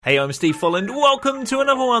Hey, I'm Steve Folland. Welcome to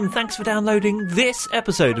another one. Thanks for downloading. This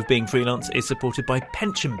episode of Being Freelance is supported by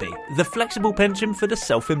PensionBee, the flexible pension for the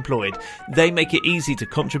self-employed. They make it easy to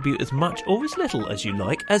contribute as much or as little as you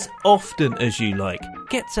like, as often as you like.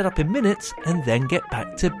 Get set up in minutes and then get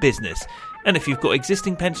back to business. And if you've got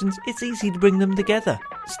existing pensions, it's easy to bring them together.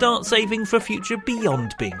 Start saving for a future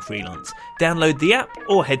beyond being freelance. Download the app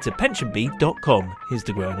or head to pensionbee.com. Here's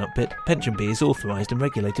the grown-up bit. PensionBee is authorised and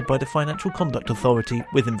regulated by the Financial Conduct Authority.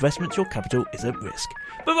 With investments, your capital is at risk.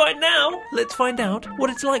 But right now, let's find out what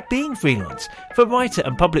it's like being freelance for writer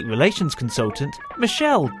and public relations consultant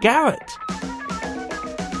Michelle Garrett.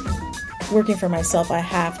 Working for myself, I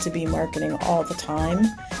have to be marketing all the time.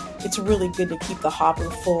 It's really good to keep the hopper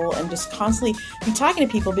full and just constantly be talking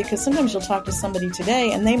to people, because sometimes you'll talk to somebody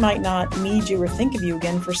today and they might not need you or think of you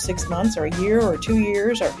again for 6 months or a year or 2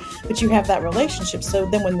 years, but you have that relationship. So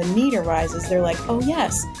then when the need arises, they're like, oh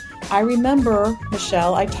yes, I remember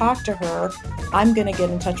Michelle, I talked to her. I'm going to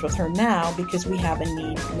get in touch with her now because we have a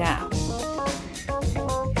need now.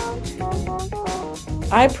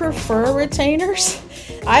 I prefer retainers.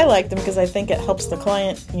 I like them because I think it helps the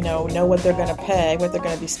client, know what they're going to pay, what they're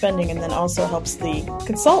going to be spending, and then also helps the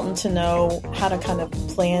consultant to know how to kind of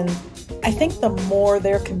plan. I think the more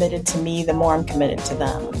they're committed to me, the more I'm committed to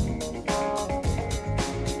them.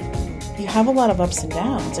 You have a lot of ups and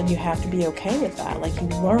downs, and you have to be okay with that. Like, you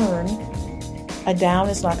learn a down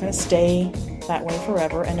is not going to stay that way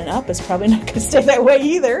forever, and an up is probably not going to stay that way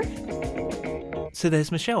either. So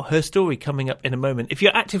there's Michelle, her story coming up in a moment. If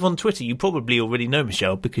you're active on Twitter, you probably already know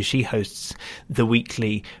Michelle because she hosts the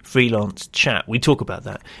weekly freelance chat. We talk about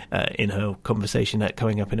that in her conversation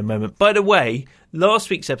coming up in a moment. By the way,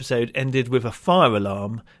 last week's episode ended with a fire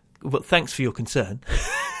alarm. Well, thanks for your concern.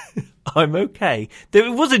 I'm okay.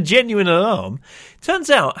 There was a genuine alarm. Turns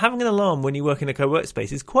out having an alarm when you work in a co-work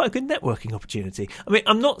space is quite a good networking opportunity. I mean,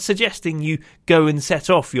 I'm not suggesting you go and set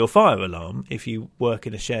off your fire alarm if you work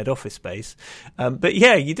in a shared office space. But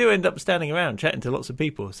yeah, you do end up standing around chatting to lots of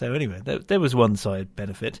people. So anyway, there was one side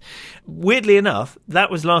benefit. Weirdly enough, that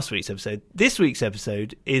was last week's episode. This week's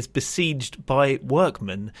episode is besieged by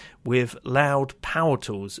workmen with loud power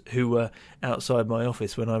tools who were outside my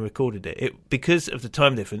office when I recorded it. Because of the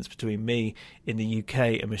time difference between me in the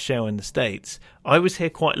UK and Michelle in the States, I was here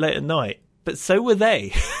quite late at night, but so were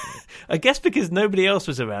they. I guess because nobody else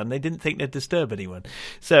was around, they didn't think they'd disturb anyone.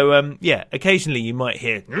 So, yeah, occasionally you might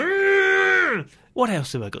hear... What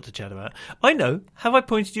else have I got to chat about? I know. Have I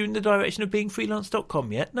pointed you in the direction of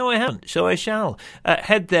beingfreelance.com yet? No, I haven't. So I shall.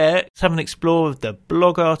 Head there, have an explore of the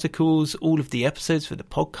blog articles, all of the episodes for the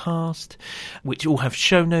podcast, which all have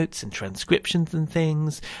show notes and transcriptions and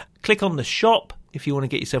things. Click on the shop if you want to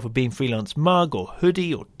get yourself a Being Freelance mug or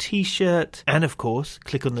hoodie or t-shirt. And of course,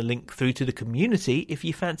 click on the link through to the community if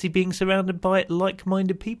you fancy being surrounded by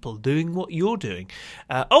like-minded people doing what you're doing.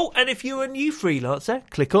 And if you're a new freelancer,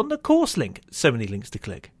 click on the course link. So many links to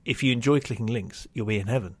click. If you enjoy clicking links, you'll be in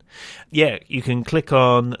heaven. Yeah, you can click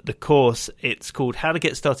on the course. It's called How to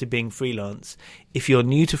Get Started Being Freelance. If you're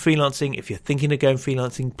new to freelancing, if you're thinking of going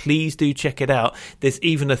freelancing, please do check it out. There's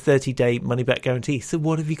even a 30-day money-back guarantee. So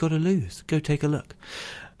what have you got to lose? Go take a look.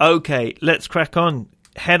 Okay, let's crack on.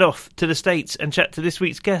 Head off to the States and chat to this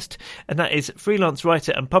week's guest, and that is freelance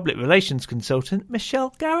writer and public relations consultant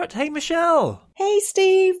Michelle Garrett. Hey, Michelle. Hey,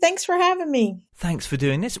 Steve. Thanks for having me. Thanks for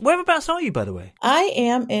doing this. Whereabouts are you, by the way? I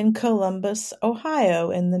am in Columbus,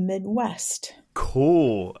 Ohio, in the Midwest.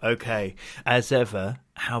 Cool. Okay. As ever,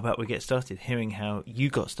 how about we get started hearing how you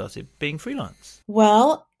got started being freelance?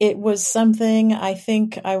 Well, it was something I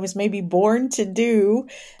think I was maybe born to do.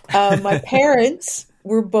 My parents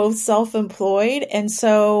were both self-employed. And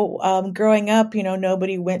so growing up,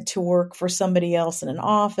 nobody went to work for somebody else in an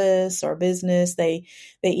office or business. They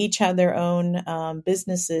each had their own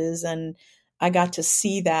businesses. And I got to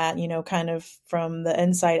see that, kind of from the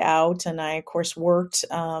inside out. And I, of course, worked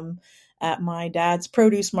at my dad's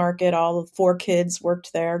produce market. All of 4 kids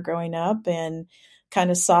worked there growing up and kind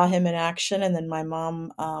of saw him in action. And then my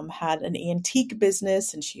mom had an antique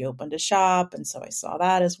business and she opened a shop. And so I saw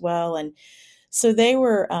that as well. And so they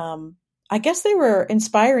were, I guess they were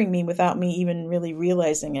inspiring me without me even really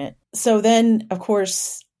realizing it. So then, of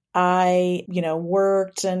course, I,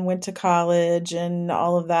 worked and went to college and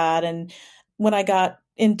all of that. And when I got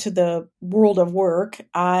into the world of work,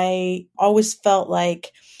 I always felt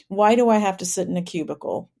like, why do I have to sit in a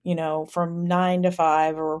cubicle, from 9 to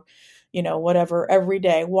 5 or, whatever every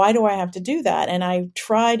day? Why do I have to do that? And I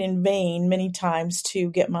tried in vain many times to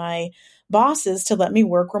get my bosses to let me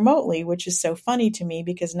work remotely, which is so funny to me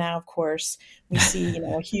because now, of course, we see,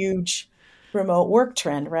 a huge remote work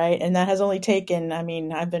trend, right? And that has only taken,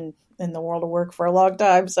 I've been in the world of work for a long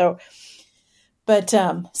time. So, but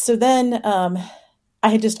so then I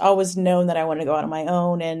had just always known that I wanted to go out on my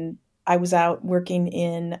own, and I was out working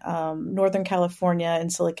in Northern California in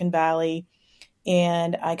Silicon Valley.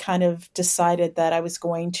 And I kind of decided that I was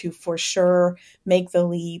going to, for sure, make the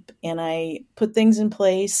leap. And I put things in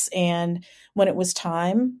place. And when it was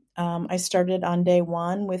time, I started on day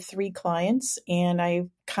one with 3 clients, and I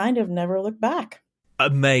kind of never looked back.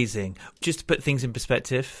 Amazing. Just to put things in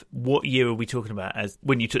perspective, what year are we talking about as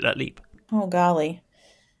when you took that leap? Oh, golly.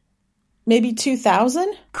 Maybe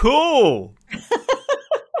 2000? Cool.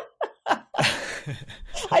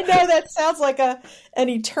 I know that sounds like an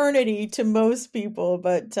eternity to most people,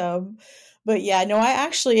 but yeah, no, I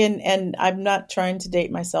actually, and I'm not trying to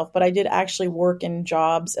date myself, but I did actually work in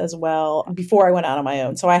jobs as well before I went out on my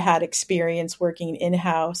own. So I had experience working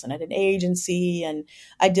in-house and at an agency, and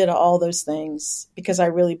I did all those things because I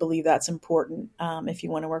really believe that's important. If you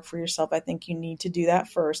want to work for yourself, I think you need to do that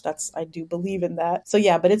first. I do believe in that. So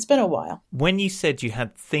yeah, but it's been a while. When you said you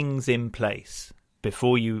had things in place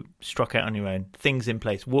before you struck out on your own, things in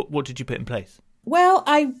place, what did you put in place? Well,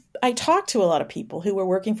 I talked to a lot of people who were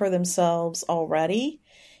working for themselves already,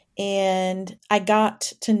 and I got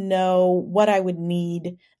to know what I would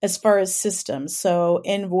need as far as systems. So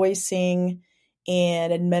invoicing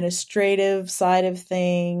and administrative side of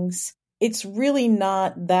things. It's really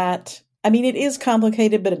not that, I mean, it is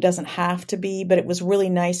complicated, but it doesn't have to be. But it was really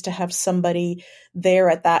nice to have somebody there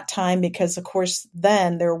at that time because, of course,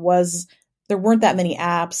 then there weren't that many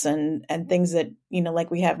apps and things that,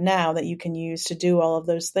 like we have now that you can use to do all of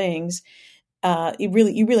those things. You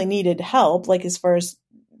really needed help, like as far as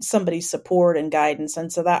somebody's support and guidance.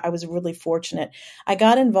 And so that I was really fortunate. I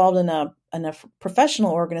got involved in a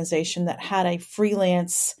professional organization that had a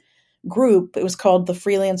freelance group. It was called the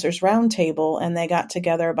Freelancers Roundtable, and they got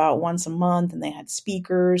together about once a month, and they had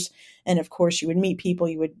speakers. And of course, you would meet people,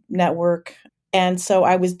 you would network. And so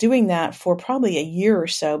I was doing that for probably a year or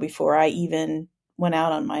so before I even went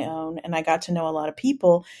out on my own. And I got to know a lot of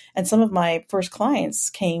people. And some of my first clients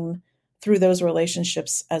came through those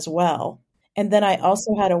relationships as well. And then I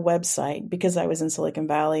also had a website because I was in Silicon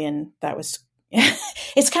Valley, and that was,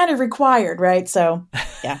 it's kind of required, right? So,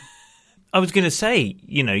 yeah. I was going to say,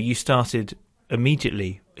 you started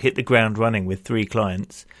immediately, hit the ground running with 3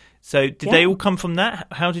 clients. So did they all come from that?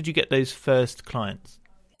 How did you get those first clients?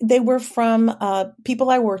 They were from people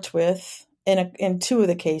I worked with. In 2 of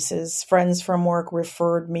the cases, friends from work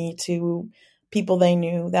referred me to people they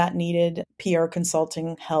knew that needed PR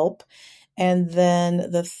consulting help. And then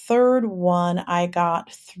the third one I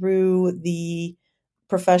got through the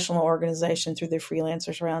professional organization, through the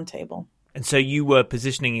Freelancers Roundtable. And so you were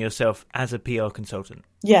positioning yourself as a PR consultant?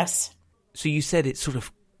 Yes. So you said it's sort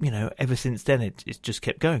of, ever since then, it's just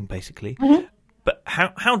kept going, basically. Mm-hmm. But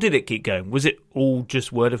how did it keep going? Was it all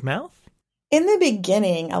just word of mouth? In the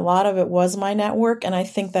beginning, a lot of it was my network, and I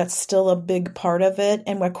think that's still a big part of it.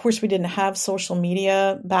 And of course, we didn't have social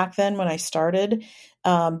media back then when I started,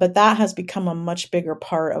 but that has become a much bigger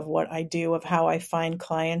part of what I do, of how I find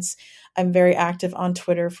clients. I'm very active on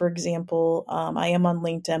Twitter, for example. I am on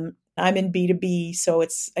LinkedIn. I'm in B2B, so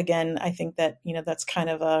it's, again, I think that, that's kind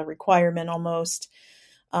of a requirement almost.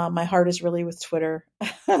 My heart is really with Twitter.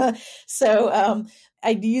 So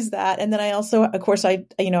I'd use that. And then I also, of course, I've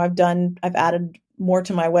added more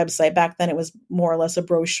to my website. Back then it was more or less a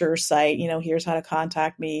brochure site, here's how to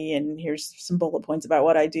contact me and here's some bullet points about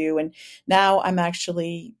what I do. And now I'm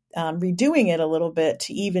actually redoing it a little bit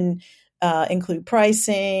to even include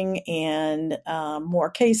pricing and more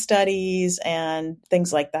case studies and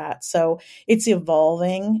things like that. So it's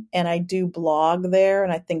evolving, and I do blog there,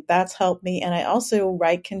 and I think that's helped me. And I also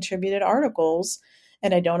write contributed articles,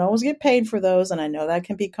 and I don't always get paid for those. And I know that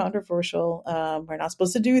can be controversial. We're not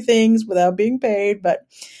supposed to do things without being paid, but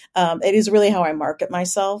it is really how I market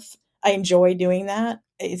myself. I enjoy doing that.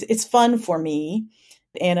 It's fun for me,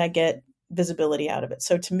 and I get visibility out of it.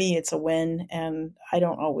 So to me, it's a win, and I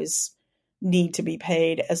don't always need to be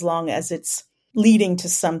paid as long as it's leading to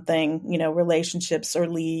something, relationships or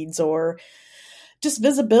leads or just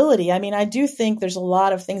visibility. I mean, I do think there's a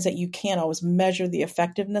lot of things that you can't always measure the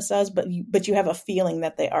effectiveness as, but you have a feeling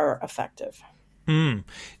that they are effective.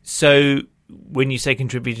 So when you say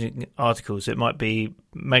contributing articles, it might be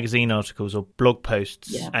magazine articles or blog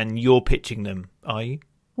posts, and you're pitching them, are you?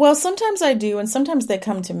 Well, sometimes I do, and sometimes they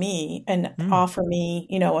come to me and offer me,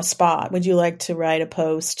 a spot. Would you like to write a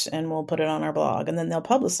post, and we'll put it on our blog, and then they'll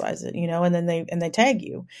publicize it, and then they tag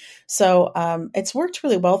you. So it's worked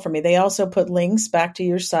really well for me. They also put links back to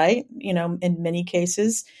your site, in many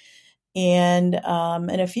cases. And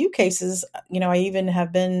in a few cases, I even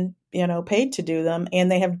have been, paid to do them, and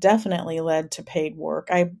they have definitely led to paid work.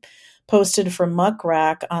 I posted for Muck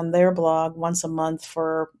Rack on their blog once a month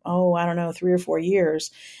for, I don't know, 3 or 4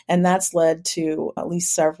 years. And that's led to at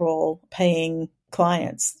least several paying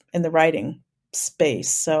clients in the writing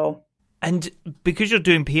space. So, and because you're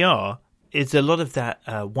doing PR, is a lot of that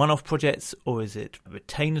one-off projects, or is it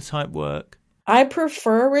retainer type work? I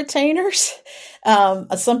prefer retainers.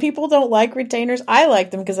 Some people don't like retainers. I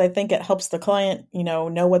like them because I think it helps the client,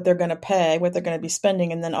 know what they're going to pay, what they're going to be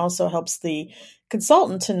spending, and then also helps the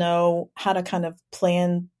consultant to know how to kind of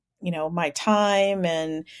plan, my time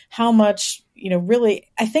and how much, really,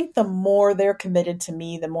 I think the more they're committed to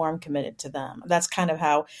me, the more I'm committed to them. That's kind of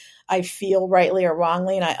how I feel, rightly or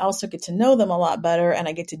wrongly. And I also get to know them a lot better, and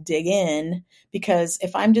I get to dig in, because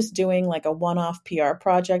if I'm just doing like a one-off PR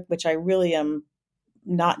project, which I really am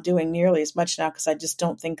not doing nearly as much now, because I just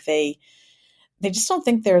don't think they just don't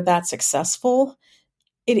think they're that successful.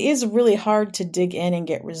 It is really hard to dig in and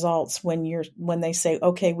get results when they say,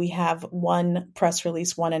 okay, we have one press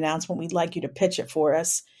release, one announcement, we'd like you to pitch it for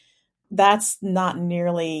us. That's not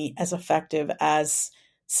nearly as effective as,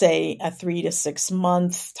 say, a 3 to 6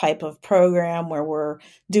 month type of program where we're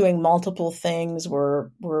doing multiple things. We're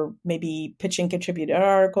maybe pitching contributed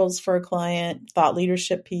articles for a client, thought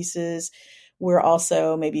leadership pieces. We're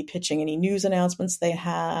also maybe pitching any news announcements they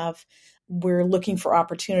have. We're looking for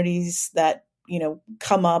opportunities that,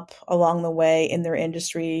 come up along the way in their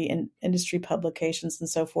industry and industry publications and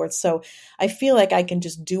so forth. So I feel like I can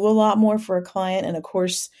just do a lot more for a client. And of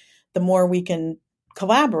course, the more we can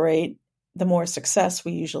collaborate, the more success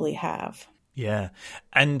we usually have. Yeah.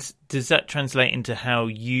 And does that translate into how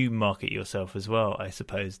you market yourself as well? I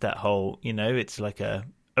suppose that whole, it's like a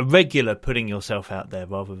regular putting yourself out there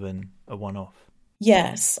rather than a one-off.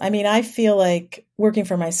 Yes. I mean, I feel like working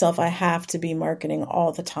for myself, I have to be marketing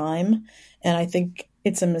all the time. And I think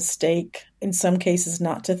it's a mistake in some cases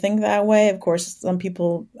not to think that way. Of course, some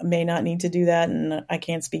people may not need to do that, and I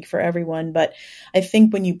can't speak for everyone. But I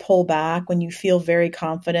think when you pull back, when you feel very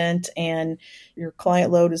confident and your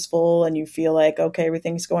client load is full and you feel like, okay,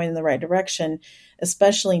 everything's going in the right direction,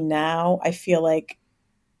 especially now, I feel like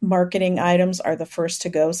marketing items are the first to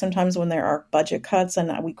go sometimes when there are budget cuts. And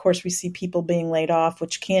of course, we see people being laid off,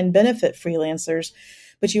 which can benefit freelancers.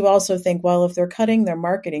 But you also think, well, if they're cutting their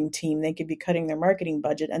marketing team, they could be cutting their marketing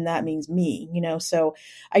budget. And that means me, So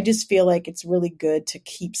I just feel like it's really good to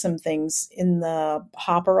keep some things in the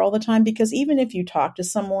hopper all the time, because even if you talk to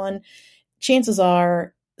someone, chances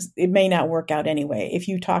are it may not work out anyway. If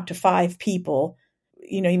you talk to 5 people,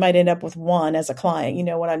 you might end up with one as a client. You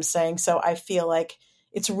know what I'm saying? So I feel like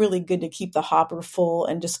it's really good to keep the hopper full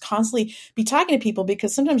and just constantly be talking to people,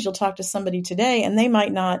 because sometimes you'll talk to somebody today and they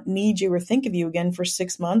might not need you or think of you again for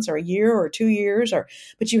 6 months or a year or 2 years,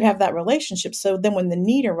 but you have that relationship. So then when the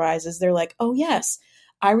need arises, they're like, oh yes,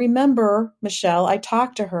 I remember Michelle. I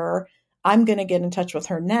talked to her. I'm going to get in touch with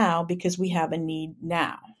her now because we have a need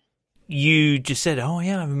now. You just said, oh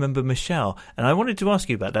yeah, I remember Michelle. And I wanted to ask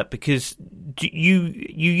you about that, because you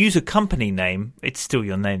use a company name. It's still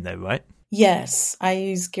your name though, right? Yes, I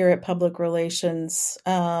use Garrett Public Relations.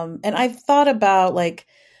 And I've thought about,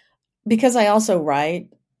 because I also write,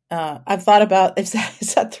 I've thought about, is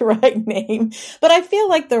that the right name? But I feel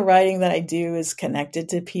like the writing that I do is connected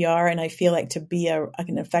to PR. And I feel like to be an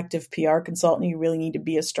effective PR consultant, you really need to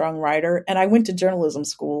be a strong writer. And I went to journalism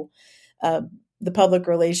school. The public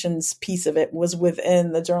relations piece of it was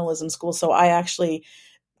within the journalism school. So I actually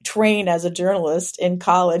trained as a journalist in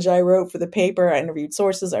college. I wrote for the paper. I interviewed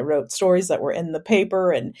sources. I wrote stories that were in the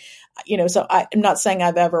paper. And, so I'm not saying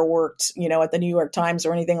I've ever worked, at the New York Times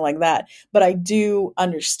or anything like that, but I do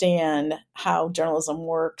understand how journalism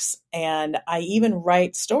works. And I even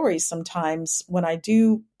write stories sometimes. When I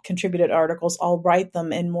do contributed articles, I'll write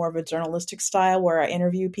them in more of a journalistic style where I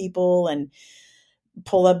interview people and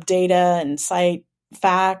pull up data and cite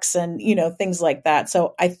facts and, things like that.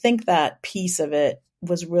 So I think that piece of it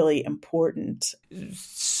was really important.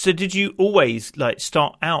 So did you always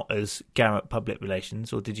start out as Garrett Public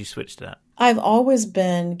Relations, or did you switch to that? I've always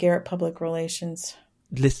been Garrett Public Relations.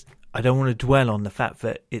 Listen, I don't want to dwell on the fact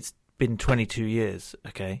that it's been 22 years,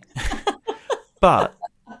 okay? But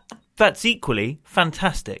that's equally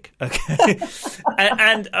fantastic, okay?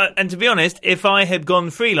 and to be honest, if I had gone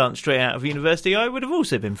freelance straight out of university, I would have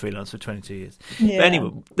also been freelance for 22 years. Yeah. But anyway,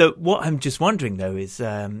 what I'm just wondering though is,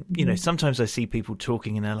 sometimes I see people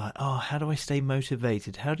talking and they're like, oh, how do I stay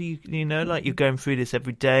motivated? How do you, you're going through this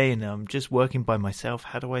every day and I'm just working by myself.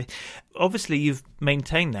 How do I, obviously you've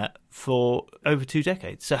maintained that for over 2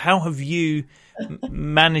 decades. So how have you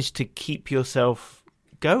managed to keep yourself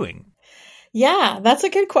going? Yeah, that's a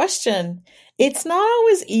good question. It's not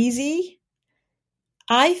always easy.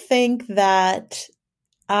 I think that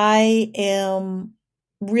I am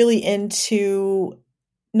really into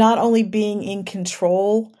not only being in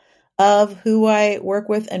control of who I work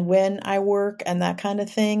with and when I work and that kind of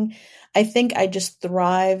thing. I think I just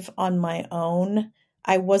thrive on my own.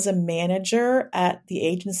 I was a manager at the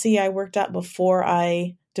agency I worked at before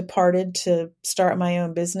I departed to start my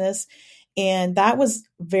own business. And that was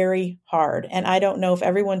very hard. And I don't know if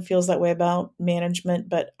everyone feels that way about management,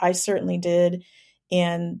 but I certainly did.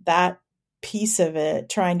 And that piece of it,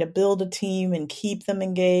 trying to build a team and keep them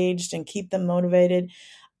engaged and keep them motivated,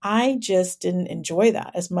 I just didn't enjoy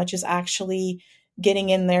that as much as actually getting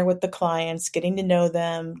in there with the clients, getting to know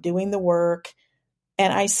them, doing the work.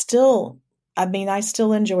 And I still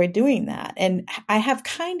enjoy doing that. And I have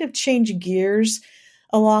kind of changed gears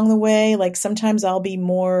along the way. Like sometimes I'll be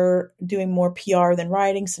doing more PR than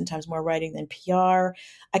writing, sometimes more writing than PR.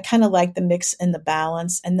 I kind of like the mix and the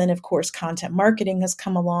balance. And then, of course, content marketing has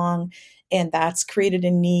come along, and that's created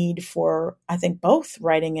a need for, I think, both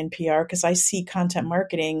writing and PR, because I see content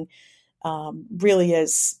marketing really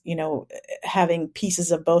as, having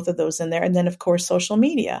pieces of both of those in there. And then, of course, social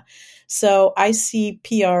media. So I see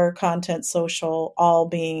PR, content, social all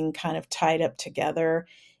being kind of tied up together.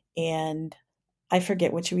 And I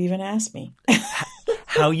forget what you even asked me.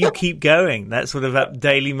 How you keep going, that sort of that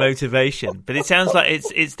daily motivation. But it sounds like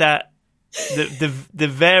it's that the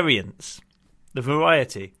variance, the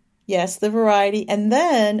variety. Yes, the variety. And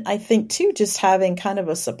then I think too, just having kind of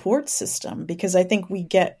a support system, because I think we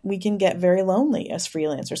can get very lonely as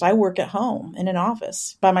freelancers. I work at home in an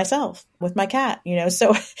office by myself with my cat,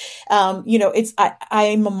 so,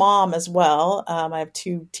 I'm a mom as well. I have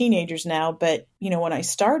 2 teenagers now, but when I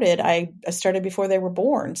started, I started before they were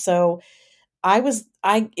born. So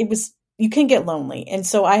you can get lonely. And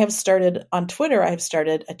so I have started on Twitter, I have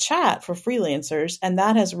started a chat for freelancers, and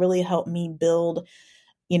that has really helped me build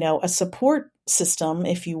a support system,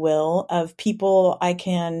 if you will, of people I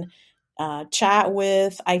can chat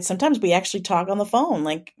with. Sometimes we actually talk on the phone,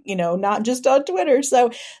 not just on Twitter.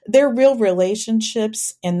 So they're real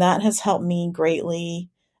relationships, and that has helped me greatly,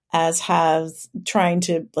 as has trying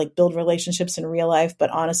to build relationships in real life. But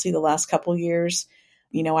honestly, the last couple years,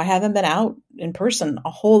 I haven't been out in person a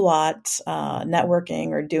whole lot,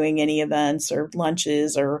 networking or doing any events or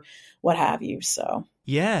lunches or what have you. So.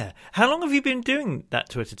 Yeah. How long have you been doing that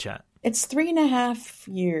Twitter chat? It's 3.5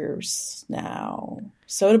 years now.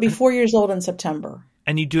 So it'll be 4 years old in September.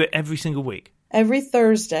 And you do it every single week? Every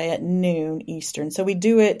Thursday at noon Eastern. So we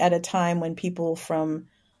do it at a time when people from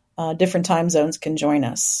different time zones can join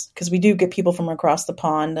us. Because we do get people from across the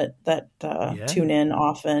pond that tune in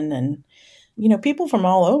often. And, people from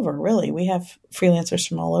all over, really. We have freelancers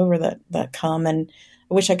from all over that come. And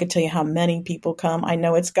I wish I could tell you how many people come. I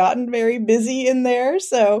know it's gotten very busy in there.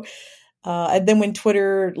 So, and then when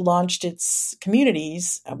Twitter launched its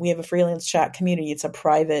communities, we have a freelance chat community. It's a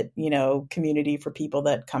private, community for people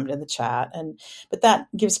that come to the chat. But that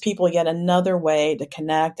gives people yet another way to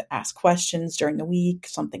connect, ask questions during the week.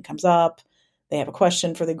 Something comes up, they have a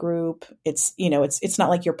question for the group. It's not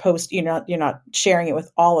like your post, you're not sharing it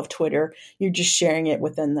with all of Twitter. You're just sharing it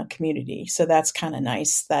within the community. So that's kind of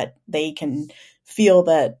nice that they can feel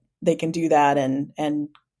that they can do that and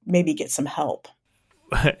maybe get some help.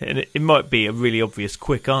 And it might be a really obvious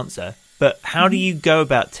quick answer, but how do you go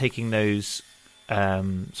about taking those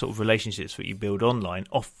sort of relationships that you build online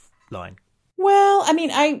offline? Well, I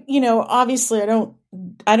mean, obviously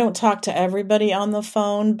I don't talk to everybody on the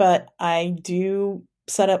phone, but I do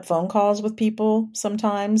set up phone calls with people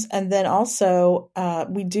sometimes. And then also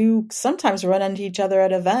we do sometimes run into each other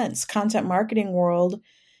at events. Content Marketing World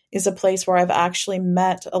is a place where I've actually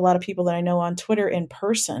met a lot of people that I know on Twitter in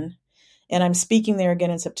person. And I'm speaking there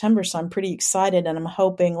again in September, so I'm pretty excited. And I'm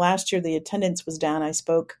hoping, last year the attendance was down. I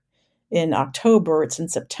spoke in October. It's in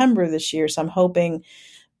September this year. So I'm hoping,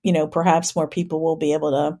 perhaps more people will be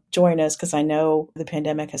able to join us, because I know the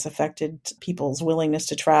pandemic has affected people's willingness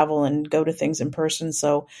to travel and go to things in person.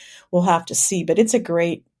 So we'll have to see. But it's a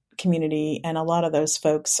great community, and a lot of those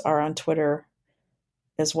folks are on Twitter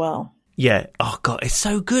as well. Yeah. Oh, God, it's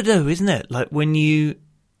so good, though, isn't it? Like when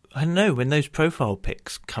those profile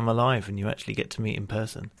pics come alive and you actually get to meet in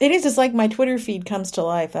person. It is. It's like my Twitter feed comes to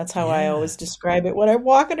life. That's how I always describe it when I'm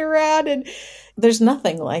walking around, and there's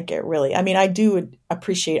nothing like it, really. I mean, I do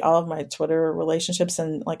appreciate all of my Twitter relationships.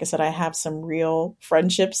 And like I said, I have some real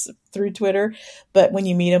friendships through Twitter, but when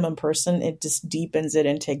you meet them in person, it just deepens it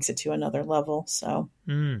and takes it to another level. So,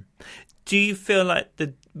 do you feel like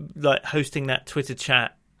hosting that Twitter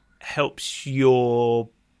chat helps your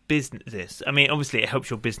business? I mean, obviously it helps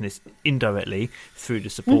your business indirectly through the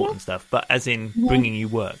support and stuff, but as in bringing you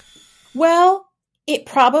work. Well, it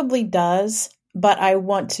probably does, but I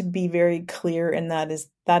want to be very clear, and that is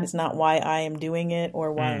not why I am doing it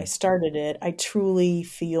or why I started it. I truly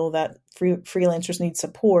feel that freelancers need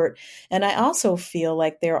support, and I also feel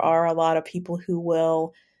like there are a lot of people who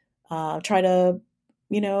will try to,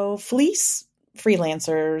 fleece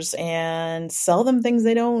freelancers and sell them things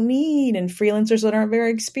they don't need, and freelancers that aren't very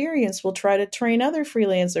experienced will try to train other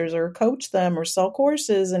freelancers or coach them or sell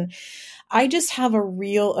courses. And I just have a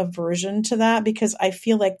real aversion to that because I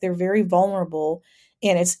feel like they're very vulnerable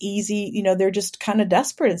and it's easy, they're just kind of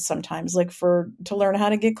desperate sometimes, like to learn how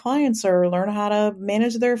to get clients or learn how to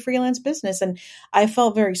manage their freelance business. And I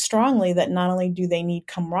felt very strongly that not only do they need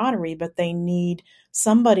camaraderie, but they need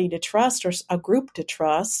somebody to trust or a group to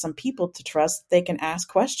trust, some people to trust. They can ask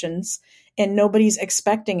questions and nobody's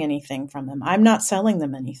expecting anything from them. I'm not selling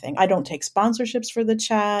them anything. I don't take sponsorships for the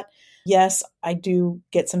chat. Yes, I do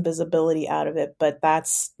get some visibility out of it, but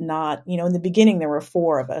that's not, in the beginning, there were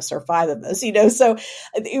 4 of us or 5 of us, so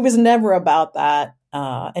it was never about that.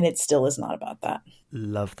 And it still is not about that.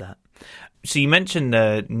 Love that. So you mentioned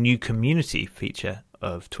the new community feature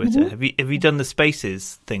of Twitter. Have you done the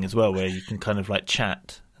Spaces thing as well, where you can kind of like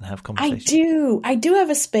chat and have conversations? I do have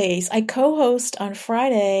a space. I co-host on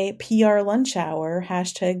Friday PR Lunch Hour,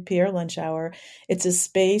 #PR Lunch Hour. It's a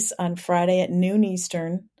space on Friday at noon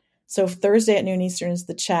Eastern. So Thursday at noon Eastern is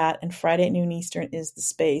the chat, and Friday at noon Eastern is the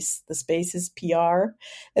space. The space is PR,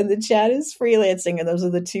 and the chat is freelancing, and those are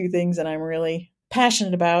the 2 things that I'm really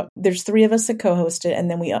passionate about. There's 3 of us that co-host it, and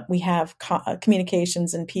then we have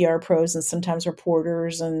communications and PR pros, and sometimes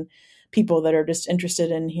reporters and people that are just interested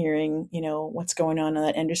in hearing, what's going on in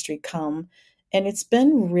that industry come. And it's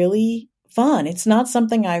been really fun. It's not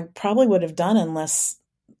something I probably would have done unless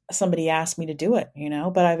somebody asked me to do it,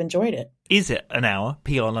 but I've enjoyed it. Is it an hour,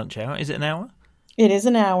 PR Lunch Hour? Is it an hour? It is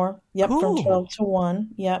an hour. Yep, cool. From 12 to 1.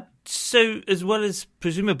 Yep. So as well as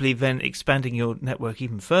presumably then expanding your network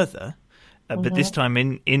even further, but this time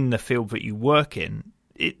in the field that you work in,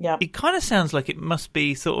 it kind of sounds like it must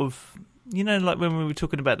be sort of, like when we were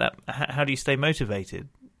talking about that, how do you stay motivated?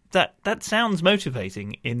 That sounds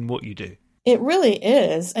motivating in what you do. It really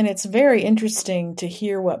is. And it's very interesting to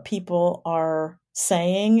hear what people are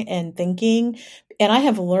saying and thinking. And I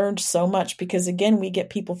have learned so much because, again, we get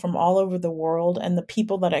people from all over the world, and the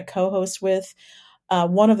people that I co-host with,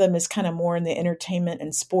 one of them is kind of more in the entertainment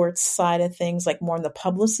and sports side of things, like more on the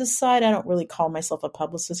publicist side. I don't really call myself a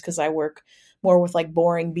publicist because I work more with like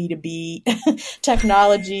boring B2B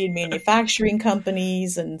technology and manufacturing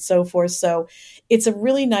companies and so forth. So it's a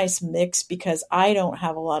really nice mix because I don't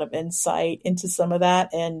have a lot of insight into some of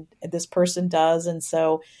that, and this person does. And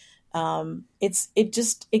so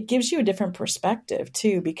it gives you a different perspective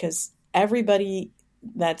too, because everybody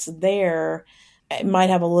that's there might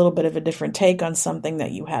have a little bit of a different take on something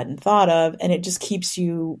that you hadn't thought of. And it just keeps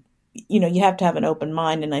you, you have to have an open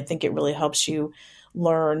mind. And I think it really helps you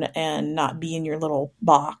learn and not be in your little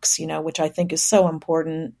box, which I think is so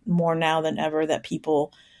important more now than ever, that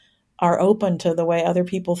people are open to the way other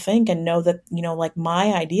people think and know that, like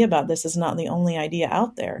my idea about this is not the only idea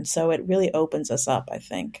out there. And so it really opens us up, I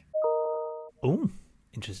think. Oh,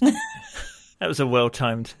 interesting. That was a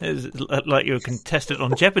well-timed, it was like you were a contestant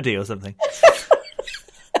on Jeopardy or something.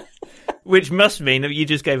 Which must mean that you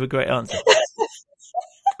just gave a great answer.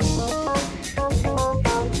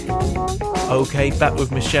 Okay, back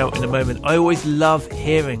with Michelle in a moment. I always love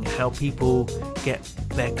hearing how people get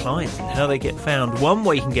their clients and how they get found. One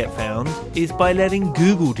way you can get found is by letting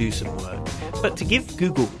Google do some work. But to give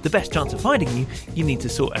Google the best chance of finding you, you need to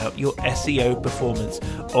sort out your SEO performance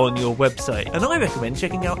on your website. And I recommend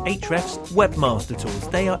checking out Ahrefs Webmaster Tools.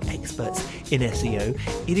 They are experts in SEO.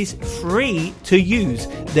 It is free to use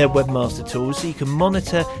their Webmaster Tools, so you can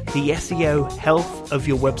monitor the SEO health of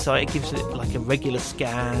your website. It gives it like a regular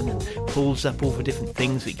scan and pulls up all the different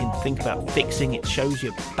things that you can think about fixing. It shows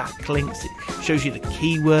you backlinks. It shows you the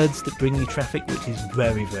keywords that bring you traffic, which is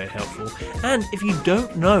very, very helpful. And if you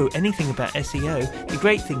don't know anything about SEO, the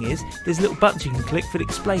great thing is there's little buttons you can click that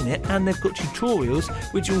explain it, and they've got tutorials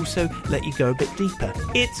which also let you go a bit deeper.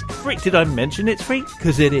 It's free. Did I mention it's free?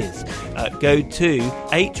 Because it is. Go to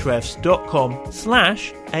ahrefs.com/AWT.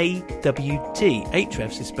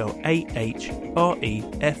 Ahrefs is spelled AHREFS.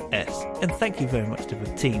 And thank you very much to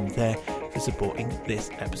the team there for supporting this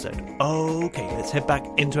episode. Okay, let's head back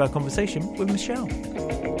into our conversation with Michelle.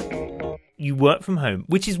 You work from home,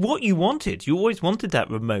 which is what you wanted. You always wanted that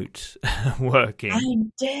remote working. I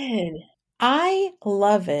did. I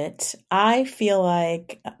love it. I feel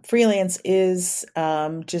like freelance is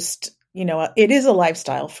just it is a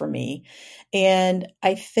lifestyle for me. And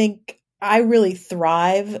I think I really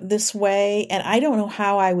thrive this way. And I don't know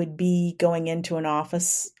how I would be going into an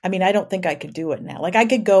office. I mean, I don't think I could do it now. Like I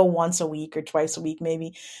could go once a week or twice a week,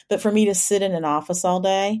 maybe. But for me to sit in an office all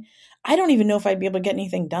day, I don't even know if I'd be able to get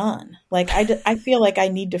anything done. Like I feel like I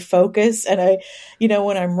need to focus. And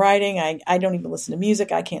when I'm writing, I don't even listen to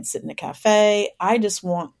music. I can't sit in a cafe. I just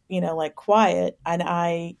want, like quiet. And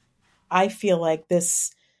I feel like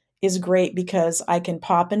this is great because I can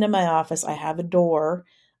pop into my office. I have a door.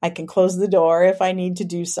 I can close the door if I need to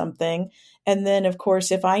do something. And then, of course,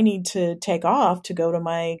 if I need to take off to go to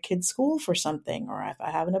my kid's school for something, or if I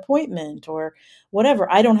have an appointment or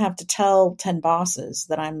whatever, I don't have to tell 10 bosses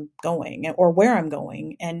that I'm going or where I'm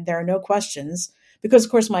going. And there are no questions because,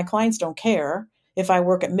 of course, my clients don't care if I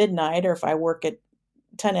work at midnight or if I work at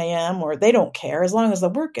 10 a.m. or they don't care as long as the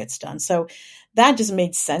work gets done. So that just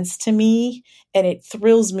made sense to me. And it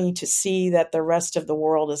thrills me to see that the rest of the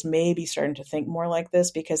world is maybe starting to think more like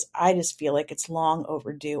this because I just feel like it's long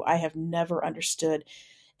overdue. I have never understood.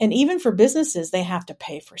 And even for businesses, they have to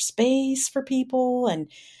pay for space for people.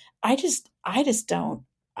 And I just don't,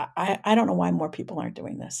 I don't know why more people aren't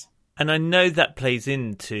doing this. And I know that plays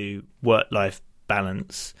into work-life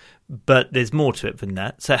balance, but there's more to it than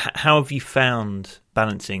that. So how have you found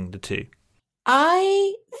balancing the two?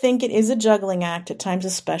 I think it is a juggling act at times,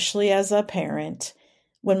 especially as a parent.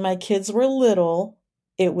 When my kids were little,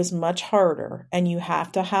 it was much harder. And you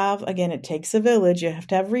have to have, again, it takes a village. You have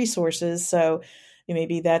to have resources. So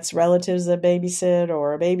maybe that's relatives that babysit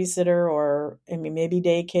or a babysitter or maybe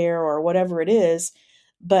daycare or whatever it is.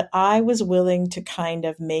 But I was willing to kind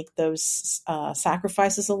of make those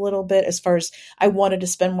sacrifices a little bit as far as I wanted to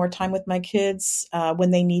spend more time with my kids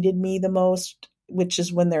when they needed me the most, which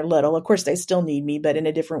is when they're little. Of course, they still need me, but in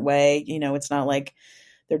a different way. It's not like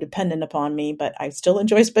they're dependent upon me, but I still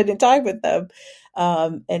enjoy spending time with them.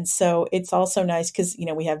 And so it's also nice because,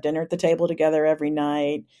 we have dinner at the table together every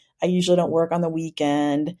night. I usually don't work on the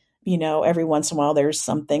weekend. Every once in a while there's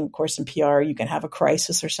something, of course, in PR, you can have a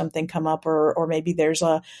crisis or something come up, or maybe there's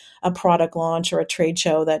a product launch or a trade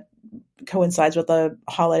show that coincides with a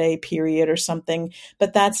holiday period or something,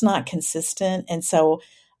 but that's not consistent. And so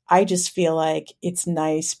I just feel like it's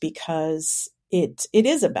nice because it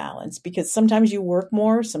is a balance because sometimes you work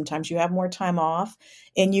more, sometimes you have more time off,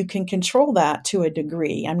 and you can control that to a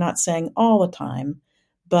degree. I'm not saying all the time,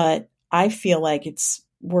 but I feel like it's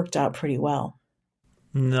worked out pretty well.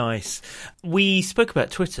 Nice. We spoke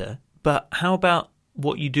about Twitter, but how about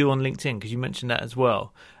what you do on LinkedIn? Because you mentioned that as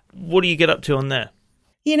well. What do you get up to on there?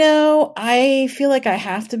 I feel like I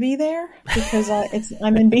have to be there because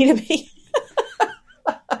I'm in B2B.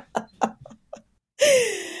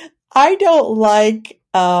 I don't like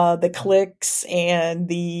the clicks and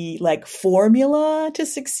the formula to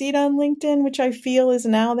succeed on LinkedIn, which I feel is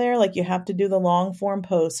now there. Like you have to do the long form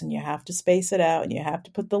posts and you have to space it out and you have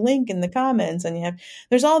to put the link in the comments and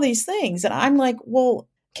there's all these things. And I'm like, well,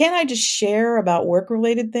 can't I just share about work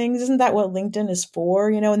related things? Isn't that what LinkedIn is for?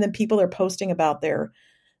 And then people are posting about their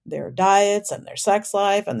diets and their sex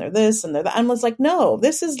life and their this and their that. I'm just like, no,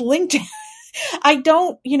 this is LinkedIn. I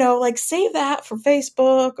don't, save that for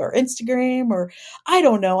Facebook or Instagram or I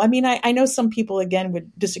don't know. I mean, I know some people, again,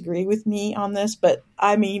 would disagree with me on this, but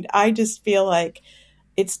I mean, I just feel like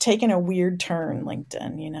it's taken a weird turn,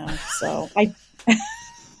 LinkedIn, so I.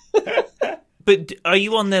 But are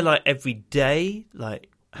you on there every day?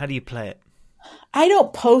 How do you play it? I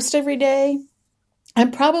don't post every day.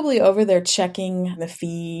 I'm probably over there checking the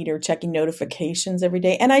feed or checking notifications every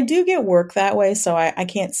day. And I do get work that way. So I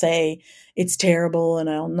can't say it's terrible and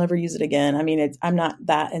I'll never use it again. I mean, I'm not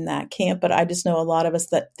that in that camp, but I just know a lot of us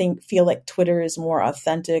that feel like Twitter is more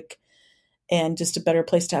authentic and just a better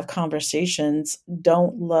place to have conversations.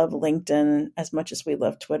 Don't love LinkedIn as much as we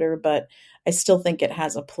love Twitter, but I still think it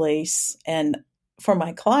has a place. And for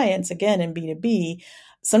my clients, again, in B2B,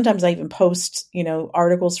 sometimes I even post,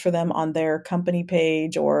 articles for them on their company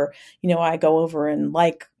page or, I go over and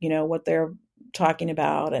what they're talking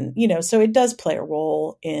about. And, so it does play a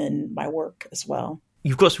role in my work as well.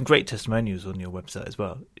 You've got some great testimonials on your website as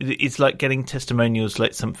well. It's like getting testimonials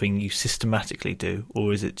something you systematically do,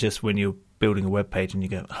 or is it just when you're building a web page and you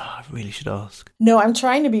go, I really should ask? No, I'm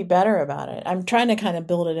trying to be better about it. I'm trying to kind of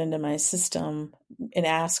build it into my system and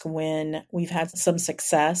ask when we've had some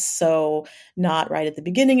success. So not right at the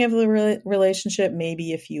beginning of the relationship,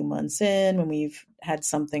 maybe a few months in when we've had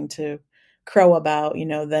something to crow about,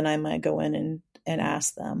 then I might go in and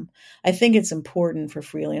ask them. I think it's important for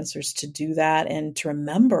freelancers to do that and to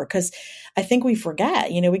remember, because I think we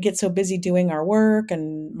forget, we get so busy doing our work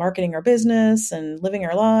and marketing our business and living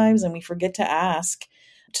our lives, and we forget to ask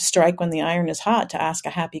to strike when the iron is hot, to ask a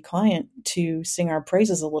happy client to sing our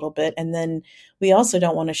praises a little bit. And then we also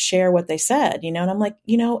don't want to share what they said, and I'm like,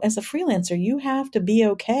 as a freelancer, you have to be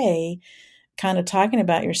okay kind of talking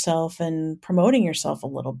about yourself and promoting yourself a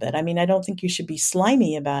little bit. I mean, I don't think you should be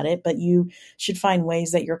slimy about it, but you should find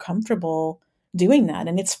ways that you're comfortable doing that.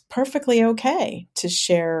 And it's perfectly okay to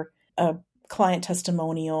share a client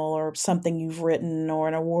testimonial or something you've written or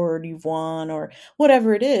an award you've won or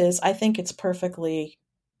whatever it is. I think it's perfectly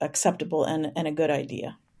acceptable and a good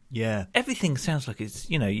idea. Yeah. Everything sounds like it's,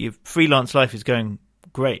 your freelance life is going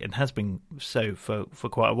great and has been so for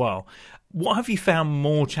quite a while. What have you found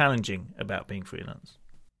more challenging about being freelance?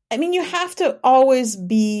 I mean, you have to always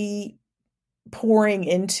be pouring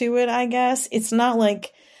into it, I guess. It's not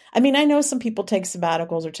like, I know some people take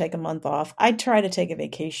sabbaticals or take a month off. I try to take a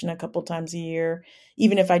vacation a couple times a year,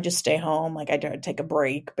 even if I just stay home. Like I try to take a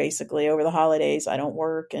break basically over the holidays. I don't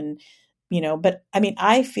work but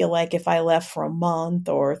I feel like if I left for a month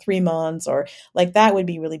or 3 months or like that would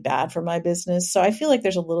be really bad for my business. So I feel like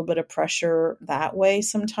there's a little bit of pressure that way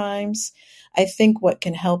sometimes. I think what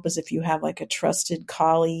can help is if you have like a trusted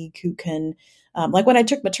colleague who can, like when I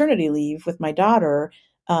took maternity leave with my daughter,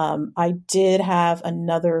 I did have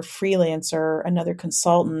another freelancer, another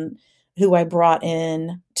consultant who I brought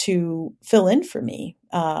in to fill in for me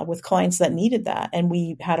with clients that needed that. And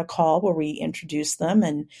we had a call where we introduced them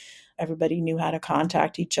and everybody knew how to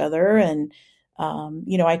contact each other. And,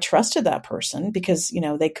 I trusted that person because,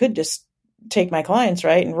 they could just take my clients,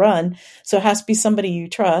 right, and run. So it has to be somebody you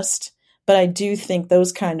trust. But I do think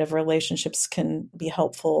those kind of relationships can be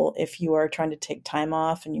helpful if you are trying to take time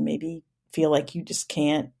off and you maybe feel like you just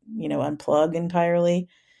can't, unplug entirely.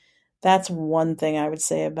 That's one thing I would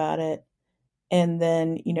say about it. And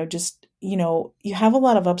then, you have a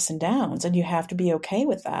lot of ups and downs and you have to be okay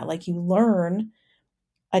with that. Like you learn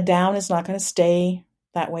a down is not going to stay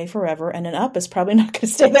that way forever. And an up is probably not going to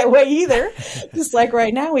stay that way either. Just like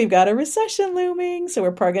right now, we've got a recession looming. So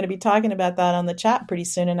we're probably going to be talking about that on the chat pretty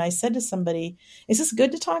soon. And I said to somebody, is this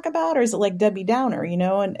good to talk about? Or is it like Debbie Downer,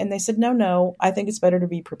 And they said, no, I think it's better to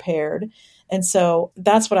be prepared. And so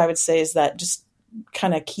that's what I would say is that just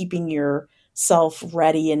kind of keeping yourself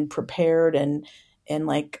ready and prepared and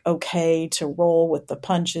like, okay to roll with the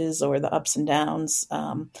punches or the ups and downs.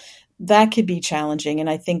 That could be challenging. And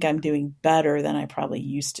I think I'm doing better than I probably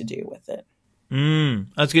used to do with it. I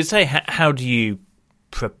was going to say, how do you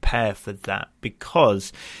prepare for that?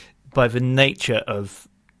 Because by the nature of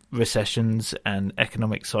recessions and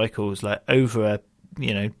economic cycles, like over,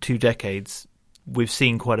 2 decades, we've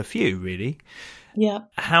seen quite a few, really. Yeah.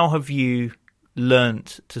 How have you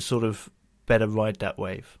learnt to sort of better ride that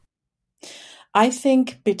wave? I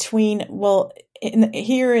think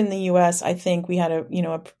here in the U.S., I think we had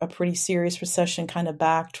a pretty serious recession kind of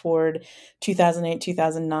back toward 2008,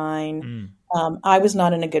 2009. I was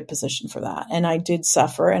not in a good position for that. And I did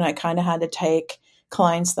suffer and I kind of had to take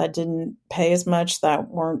clients that didn't pay as much, that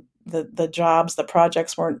weren't the jobs, the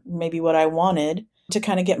projects weren't maybe what I wanted to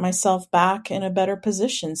kind of get myself back in a better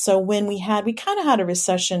position. So when we kind of had a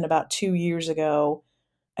recession about 2 years ago,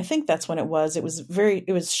 I think that's when it was. It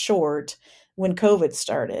was short when COVID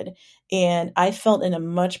started. And I felt in a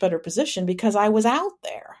much better position because I was out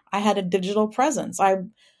there. I had a digital presence.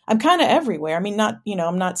 I'm kind of everywhere. I mean,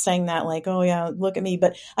 I'm not saying that like, oh yeah, look at me,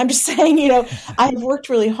 but I'm just saying, I've worked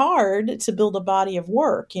really hard to build a body of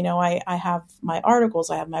work. I have my articles,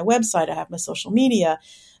 I have my website, I have my social media.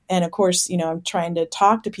 And of course, I'm trying to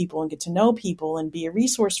talk to people and get to know people and be a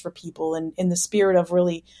resource for people and in the spirit of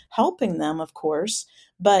really helping them, of course.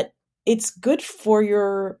 But it's good for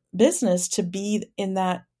your business to be in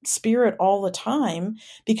that spirit all the time,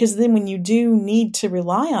 because then when you do need to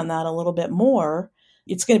rely on that a little bit more,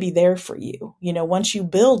 it's going to be there for you. Once you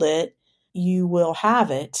build it, you will have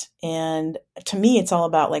it. And to me, it's all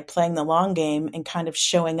about like playing the long game and kind of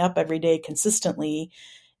showing up every day consistently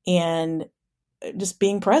and just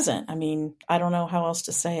being present. I mean, I don't know how else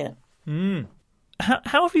to say it.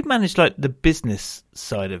 How have you managed like the business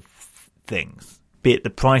side of things? Be it the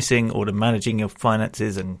pricing or the managing your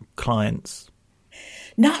finances and clients?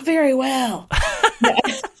 Not very well.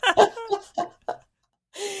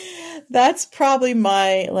 That's probably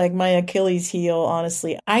my Achilles heel,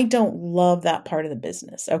 honestly. I don't love that part of the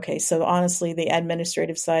business. Okay, so honestly, the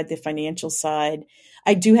administrative side, the financial side,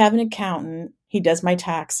 I do have an accountant. He does my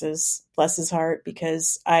taxes, bless his heart,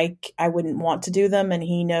 because I wouldn't want to do them, and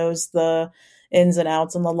he knows the ins and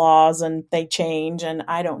outs and the laws, and they change, and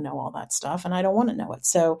I don't know all that stuff, and I don't want to know it.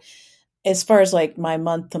 So as far as like my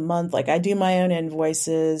month to month, like I do my own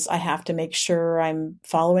invoices. I have to make sure I'm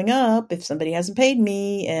following up if somebody hasn't paid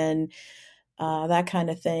me. And that kind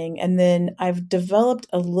of thing. And then I've developed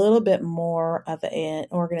a little bit more of an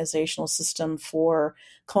organizational system for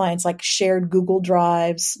clients, like shared Google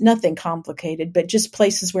Drives, nothing complicated, but just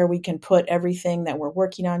places where we can put everything that we're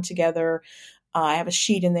working on together. I have a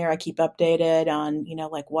sheet in there I keep updated on,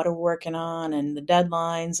 like what are we working on and the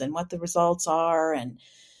deadlines and what the results are and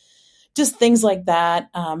just things like that.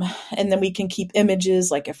 And then we can keep images,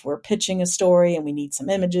 like if we're pitching a story and we need some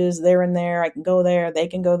images, they're in there. I can go there. They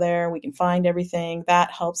can go there. We can find everything.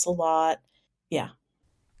 That helps a lot. Yeah.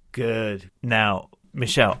 Good. Now,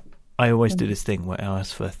 Michelle, I always do this thing where I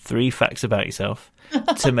ask for 3 facts about yourself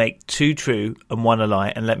to make 2 true and 1 a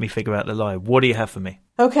lie, and let me figure out the lie. What do you have for me?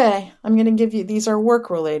 Okay, I'm going to give you, these are work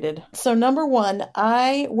related. So number 1,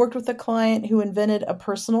 I worked with a client who invented a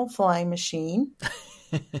personal flying machine.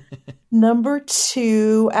 Number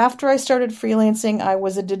 2, after I started freelancing, I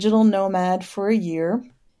was a digital nomad for a year.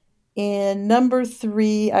 And number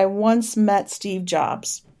 3, I once met Steve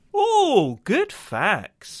Jobs. Oh, good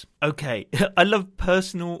facts. Okay, I love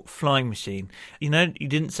personal flying machine. You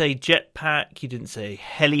didn't say jetpack, you didn't say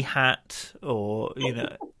heli hat, or,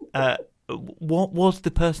 what was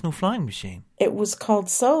the personal flying machine? It was called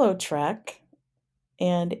Solo Trek,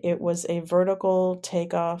 and it was a vertical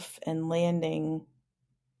takeoff and landing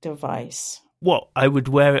device. What? I would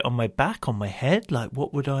wear it on my back, on my head? Like,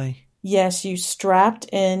 what would I... Yes, you strapped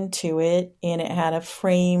into it, and it had a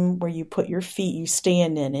frame where you put your feet, you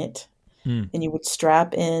stand in it, and you would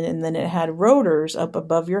strap in, and then it had rotors up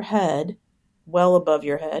above your head, well above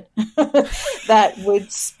your head, that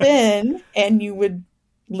would spin, and you would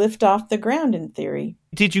lift off the ground in theory.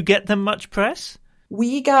 Did you get them much press?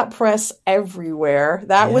 We got press everywhere.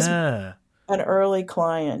 That was an early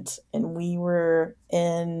client, and we were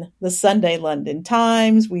in the Sunday London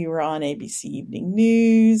Times, we were on ABC Evening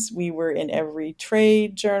News, we were in every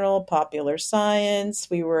trade journal, Popular Science,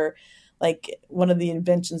 we were like one of the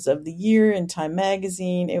inventions of the year in Time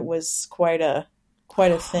magazine. It was quite a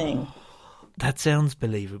thing. That sounds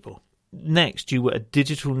believable. Next, you were a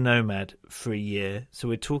digital nomad for a year. So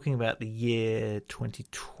we're talking about the year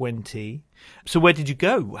 2020. So where did you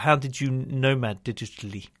go? How did you nomad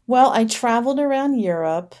digitally? Well, I traveled around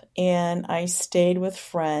Europe and I stayed with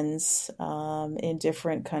friends in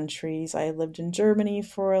different countries. I lived in Germany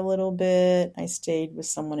for a little bit. I stayed with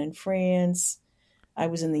someone in France. I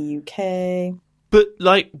was in the UK. But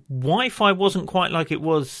like Wi-Fi wasn't quite like it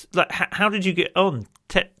was. Like, how did you get on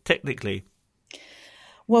technically?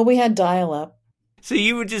 Well, we had dial-up. So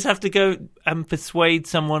you would just have to go and persuade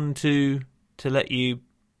someone to let you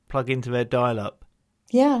plug into their dial-up?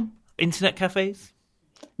 Yeah. Internet cafes?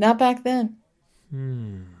 Not back then.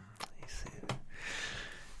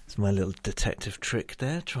 It's my little detective trick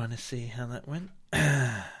there, trying to see how that went.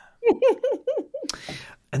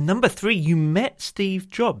 And number 3, you met Steve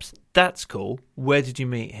Jobs. That's cool. Where did you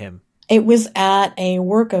meet him? It was at a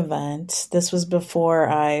work event. This was before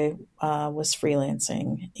I was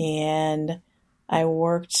freelancing, and I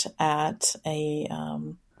worked at a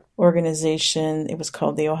organization. It was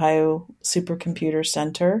called the Ohio Supercomputer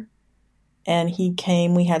Center, and he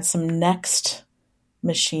came. We had some Next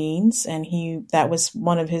machines, and that was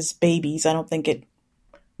one of his babies. I don't think it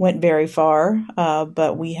went very far,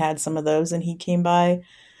 but we had some of those, and he came by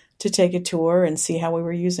to take a tour and see how we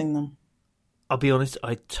were using them. I'll be honest,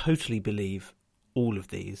 I totally believe all of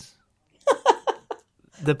these.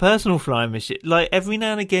 The personal flying machine, like every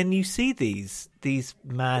now and again you see these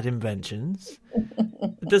mad inventions.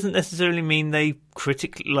 It doesn't necessarily mean they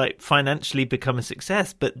financially become a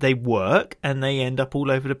success, but they work and they end up all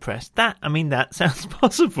over the press. That sounds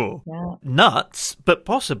possible. Yeah. Nuts, but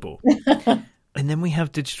possible. And then we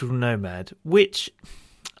have digital nomad, which,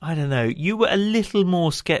 I don't know, you were a little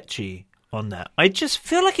more sketchy on that. I just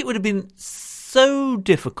feel like it would have been so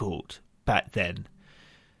difficult back then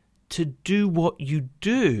to do what you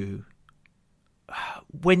do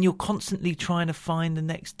when you're constantly trying to find the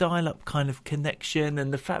next dial-up kind of connection,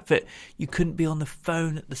 and the fact that you couldn't be on the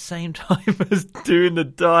phone at the same time as doing the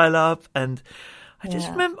dial-up. And I just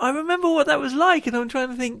remember what that was like, and I'm trying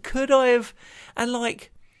to think, could I have? And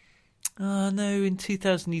like, oh no, in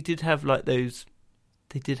 2000 you did have like those.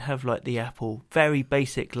 They did have like the Apple very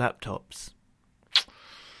basic laptops.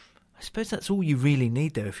 I suppose that's all you really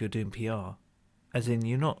need though if you're doing PR, as in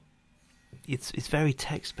you're not. It's very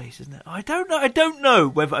text-based, isn't it? I don't know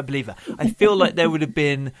whether I believe that. I feel like there would have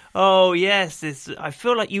been, I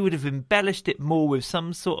feel like you would have embellished it more with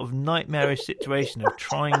some sort of nightmarish situation of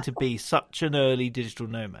trying to be such an early digital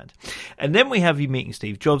nomad. And then we have you meeting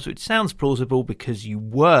Steve Jobs, which sounds plausible because you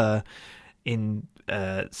were in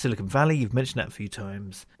Silicon Valley. You've mentioned that a few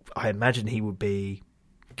times. I imagine he would be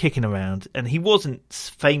kicking around, and he wasn't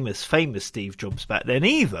famous Steve Jobs back then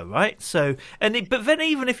either, right? So, but then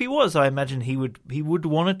even if he was, I imagine he would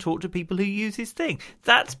want to talk to people who use his thing.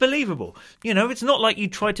 That's believable. You know, it's not like you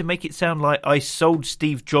tried to make it sound like I sold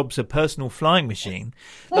Steve Jobs a personal flying machine.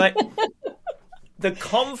 Like, the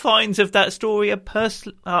confines of that story are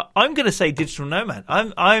I'm going to say digital nomad.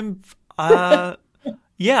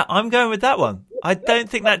 Yeah, I'm going with that one. I don't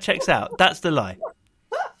think that checks out. That's the lie.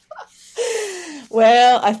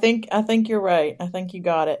 Well, I think you're right. I think you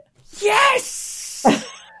got it. Yes!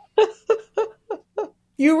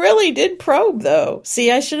 You really did probe, though.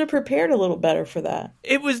 See, I should have prepared a little better for that.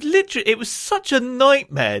 It was such a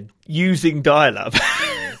nightmare using dial-up.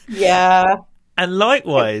 Yeah. And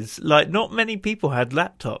likewise, like, not many people had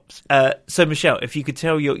laptops. So, Michelle, if you could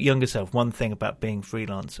tell your younger self one thing about being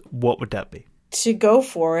freelance, what would that be? To go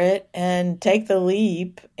for it and take the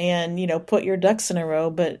leap and, you know, put your ducks in a row,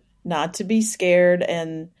 but not to be scared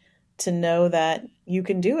and to know that you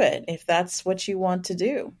can do it if that's what you want to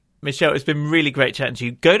do. Michelle, it's been really great chatting to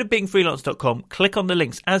you. Go to beingfreelance.com, click on the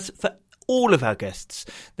links. As for all of our guests,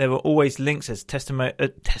 there are always links as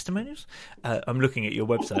testimonials. I'm looking at your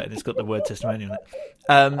website and it's got the word testimonial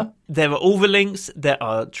on it. There are all the links.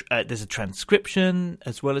 There's a transcription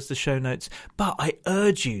as well as the show notes. But I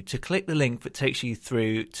urge you to click the link that takes you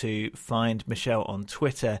through to find Michelle on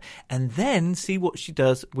Twitter and then see what she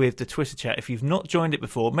does with the Twitter chat. If you've not joined it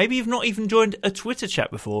before, maybe you've not even joined a Twitter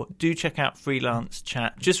chat before, do check out Freelance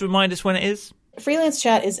Chat. Just remind us when it is. Freelance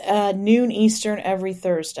Chat is noon Eastern every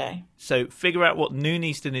Thursday. So figure out what noon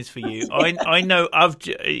Eastern is for you. I know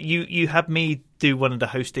you had me do one of the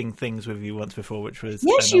hosting things with you once before, which was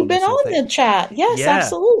you've been on the chat. Yes, yeah.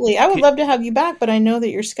 Absolutely. I would love to have you back, but I know that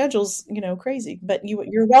your schedule's crazy. But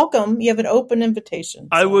you're welcome. You have an open invitation. So.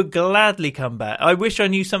 I would gladly come back. I wish I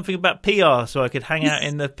knew something about PR so I could hang out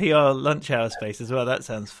in the PR lunch hour space as well. That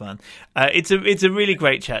sounds fun. It's a really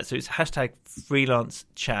great chat. So it's #freelance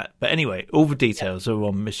chat. But anyway, all the details are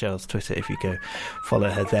on Michelle's Twitter if you go follow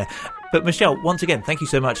her there. But Michelle, once again, thank you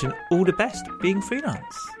so much and all the best being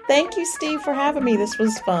freelance. Thank you, Steve, for having me. This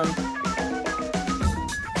was fun.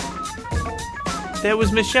 There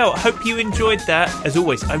was Michelle. Hope you enjoyed that. As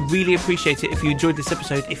always, I really appreciate it if you enjoyed this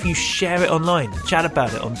episode. If you share it online, chat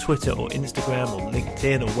about it on Twitter or Instagram or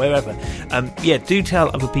LinkedIn or wherever. Do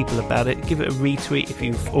tell other people about it. Give it a retweet if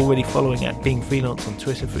you're already following at Being Freelance on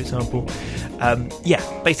Twitter, for example.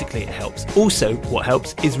 Basically it helps. Also, what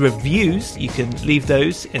helps is reviews. You can leave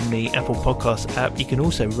those in the Apple Podcast app. You can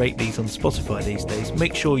also rate these on Spotify these days.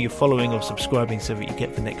 Make sure you're following or subscribing so that you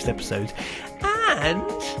get the next episode. And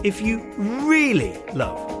if you really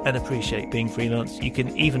love and appreciate Being Freelance, you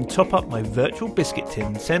can even top up my virtual biscuit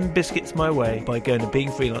tin. Send biscuits my way by going to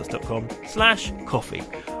beingfreelance.com/coffee.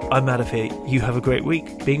 I'm out of here. You have a great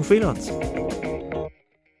week. Being Freelance.